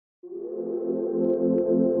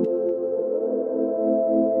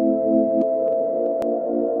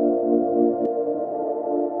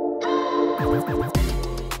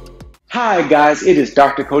Hi guys, it is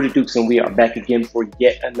Dr. Cody Dukes and we are back again for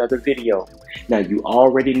yet another video. Now you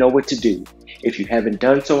already know what to do. If you haven't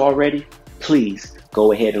done so already, please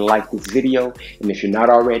go ahead and like this video, and if you're not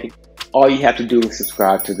already, all you have to do is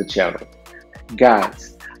subscribe to the channel.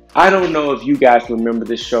 Guys, I don't know if you guys remember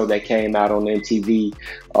this show that came out on MTV.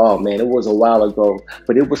 Oh man, it was a while ago,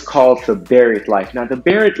 but it was called The Buried Life. Now, The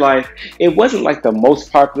Buried Life, it wasn't like the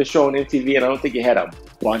most popular show on MTV, and I don't think it had a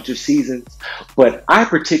bunch of seasons, but I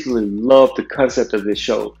particularly loved the concept of this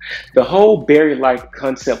show. The whole Buried Life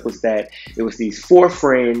concept was that it was these four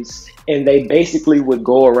friends, and they basically would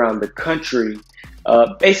go around the country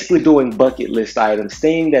basically doing bucket list items,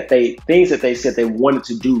 things that they said they wanted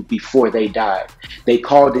to do before they died. They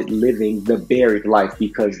called it living the buried life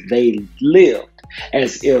because they lived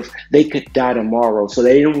as if they could die tomorrow. So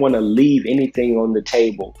they didn't want to leave anything on the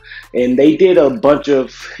table. And they did a bunch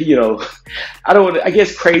of, I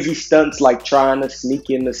guess crazy stunts like trying to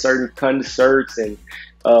sneak into certain concerts and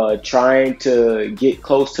trying to get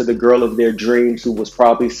close to the girl of their dreams, who was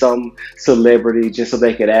probably some celebrity, just so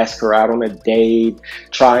they could ask her out on a date,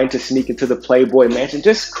 trying to sneak into the Playboy Mansion,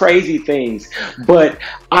 just crazy things. But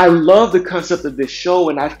I love the concept of this show,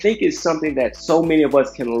 and I think it's something that so many of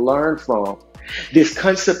us can learn from. This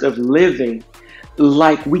concept of living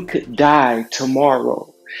like we could die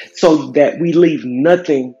tomorrow, so that we leave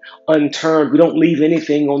nothing unturned. We don't leave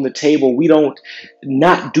anything on the table. We don't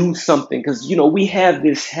not do something, because we have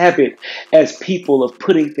this habit as people of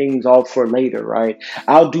putting things off for later, right?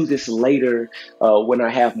 I'll do this later when I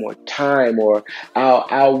have more time, or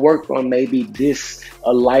I'll work on maybe this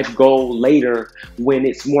life goal later when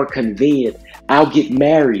it's more convenient. I'll get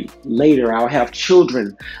married later. I'll have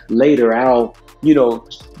children later. I'll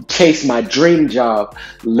chase my dream job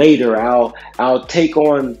later. I'll take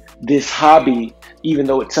on this hobby, even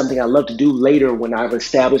though it's something I love to do, later when I've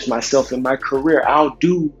established myself in my career. I'll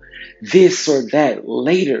do this or that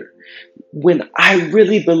later, when I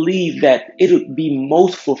really believe that it would be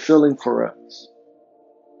most fulfilling for us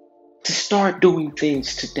to start doing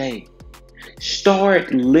things today.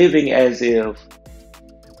 Start living as if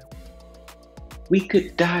we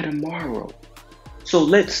could die tomorrow. So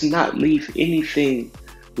let's not leave anything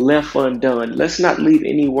left undone. Let's not leave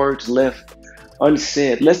any words left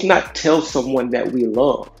unsaid. Let's not tell someone that we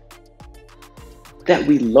love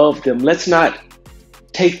them. Let's not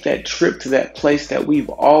take that trip to that place that we've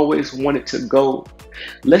always wanted to go.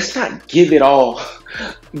 Let's not give it all.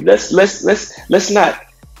 Let's not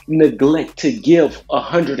neglect to give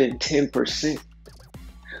 110%.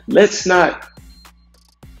 Let's not,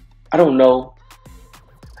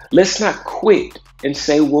 let's not quit and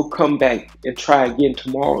say we'll come back and try again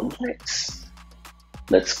tomorrow.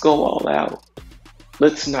 Let's go all out.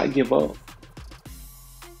 Let's not give up.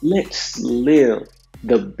 Let's live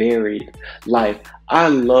the buried life. I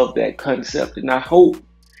love that concept, and I hope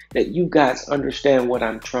that you guys understand what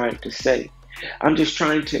I'm trying to say. I'm just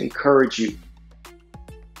trying to encourage you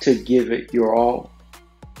to give it your all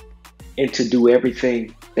and to do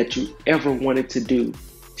everything that you ever wanted to do,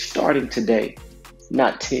 starting today.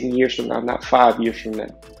 Not 10 years from now, not 5 years from now,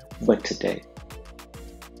 but today.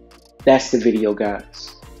 That's the video,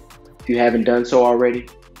 guys. If you haven't done so already,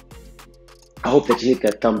 I hope that you hit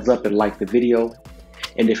that thumbs up and like the video.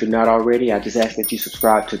 And if you're not already, I just ask that you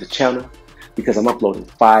subscribe to the channel, because I'm uploading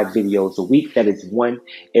 5 videos a week. That is one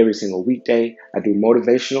every single weekday. I do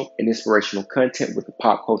motivational and inspirational content with a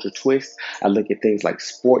pop culture twist. I look at things like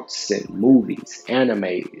sports and movies,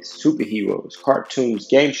 anime, superheroes, cartoons,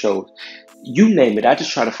 game shows, you name it. I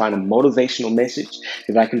just try to find a motivational message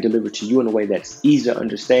that I can deliver to you in a way that's easy to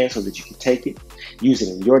understand, so that you can take it, use it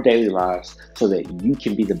in your daily lives, so that you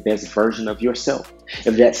can be the best version of yourself.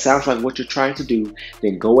 If that sounds like what you're trying to do,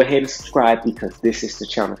 then go ahead and subscribe, because this is the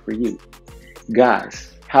channel for you.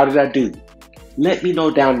 Guys, how did I do? Let me know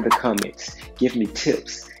down in the comments. Give me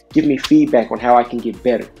tips. Give me feedback on how I can get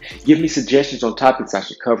better. Give me suggestions on topics I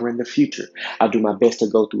should cover in the future. I'll do my best to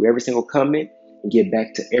go through every single comment and get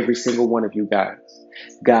back to every single one of you guys.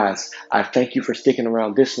 Guys, I thank you for sticking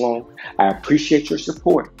around this long. I appreciate your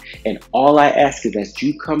support. And all I ask is that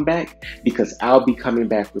you come back, because I'll be coming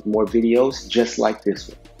back with more videos just like this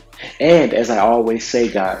one. And as I always say,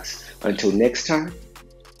 guys, until next time,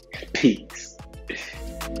 peace.